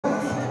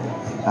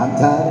I'm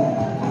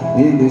tied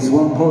in this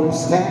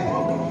one-horse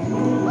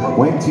town.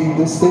 Went to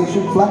the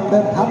station, flagged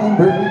that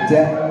hummingbird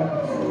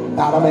down.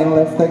 Out of man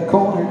left that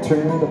corner,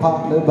 turned a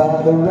partner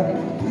by the rack.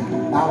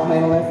 Out of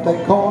man left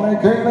that corner,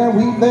 girl, and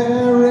weave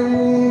their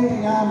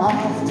ring. I'm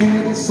off to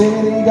the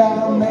city,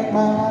 gotta make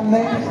my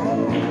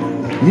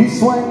name. You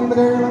swing the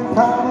girl and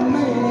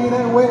promenade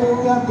away.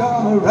 I'm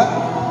gonna ride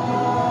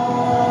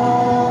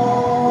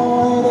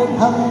that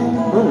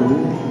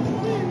hummingbird.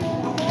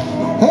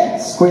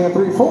 Head square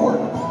 3/4.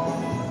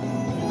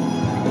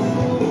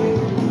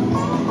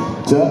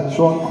 Dutch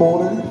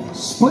 1/4.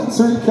 Split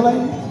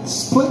circulate,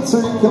 split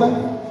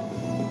circulate.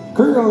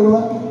 Girl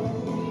run.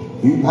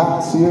 You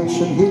pass the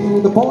ocean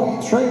here, the boy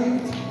trade.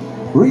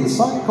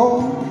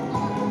 Recycle.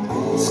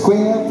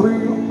 Square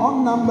through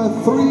on number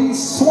 3.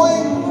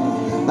 Swing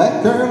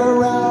that girl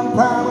around,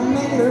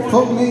 promenade her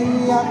for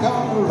me. I'm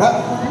gonna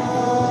ride.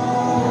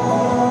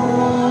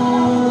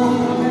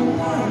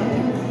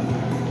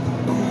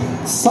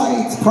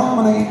 Sides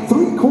promenade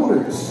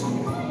 3/4.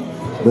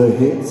 The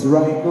hips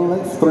right,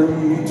 left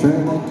through.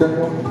 Turn that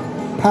girl,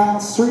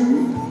 pass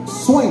through,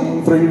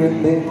 swing through,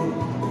 and then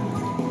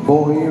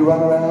boy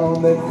run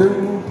around that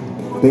girl.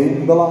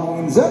 Bend the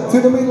lines up to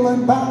the middle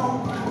and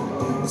bow.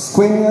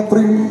 Square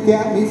through,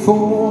 got me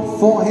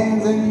 4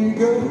 hands and you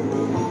go.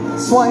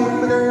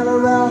 Swing the girl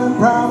around and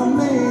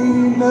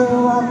promenade.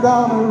 No, I'm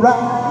gonna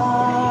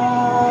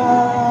ride.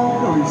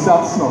 Oh, he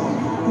starts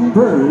snorting.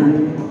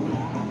 Bird.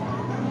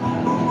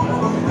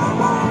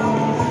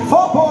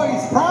 4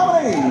 boys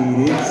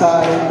promenade.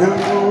 Inside and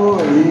go.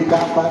 You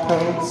got back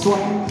home,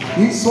 swing.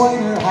 You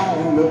swing her high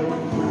and low.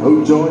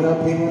 Oh, join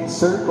up in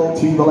circle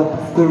to the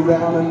left,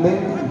 around and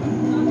then.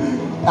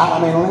 Out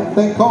of me left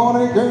that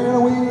corner,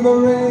 girl, with the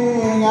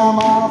ring. I'm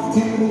off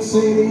to the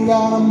city,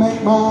 gotta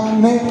make my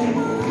name.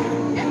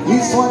 You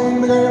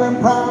swing the girl and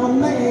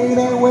promenade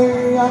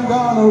away. I'm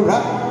gonna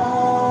ride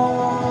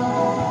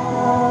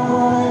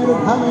a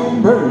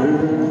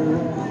hummingbird.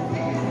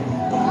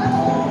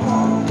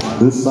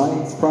 The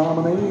sights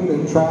promenade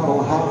and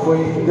travel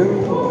halfway and go.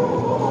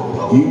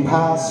 You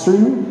pass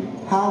through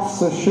half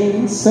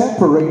sachet,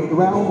 separate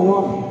round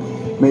 1.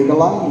 Make a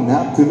line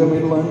up to the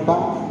middle and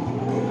back.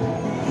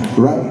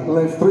 Right,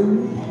 left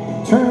through,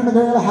 turn the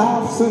girl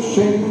half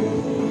sachet,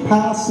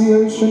 pass the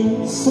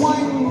ocean,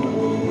 swing.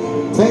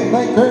 Take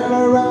that girl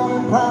around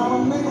and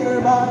promenade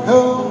her back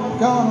home.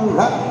 Gonna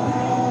ride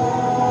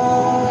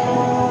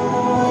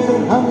a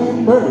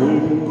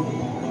hummingbird.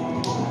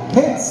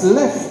 Heads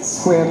left,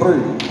 square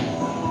through.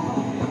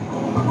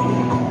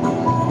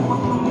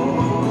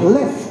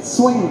 Left,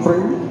 swing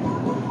through.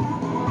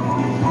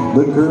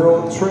 The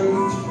girl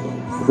trade,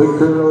 the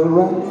girl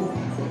run.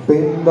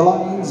 Bend the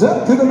lines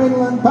up to the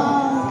middle and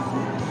back.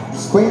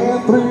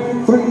 Square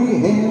through,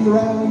 3 hands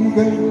around you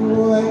go.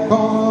 That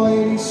corner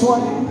lady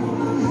swing.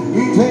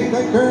 You take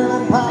that girl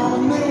and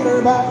promenade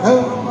her back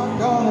home. I'm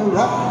gonna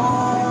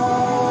ride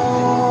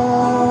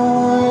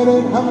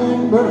a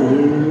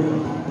hummingbird.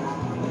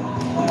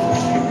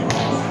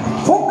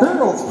 4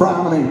 girls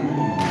promenade.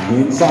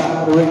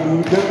 Inside the ring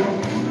you go.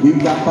 You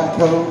got back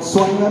home,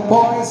 swing that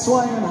boy,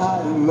 swinging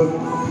high and low.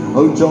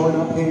 Oh, join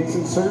up heads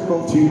and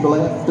circle to the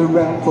left,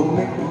 around for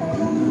me.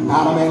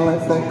 Out of man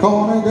left that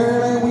corner,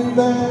 girl, and weave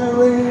that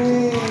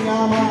ring.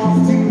 I'm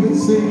off to the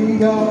city,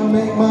 gotta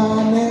make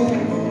my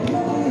name.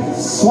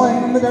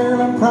 Swing the girl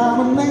and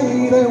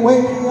promenade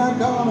away. I'm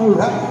gonna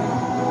ride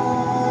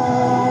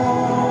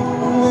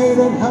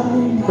a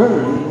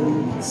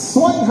hummingbird.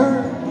 Swing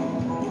her.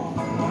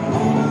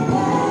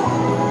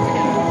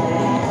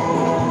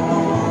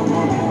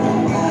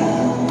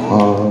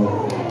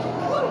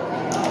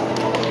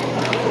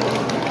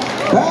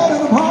 That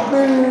and the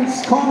partners,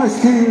 corners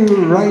to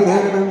right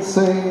hand and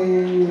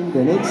saved.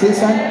 And it's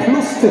this ein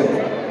Plus-Tipp.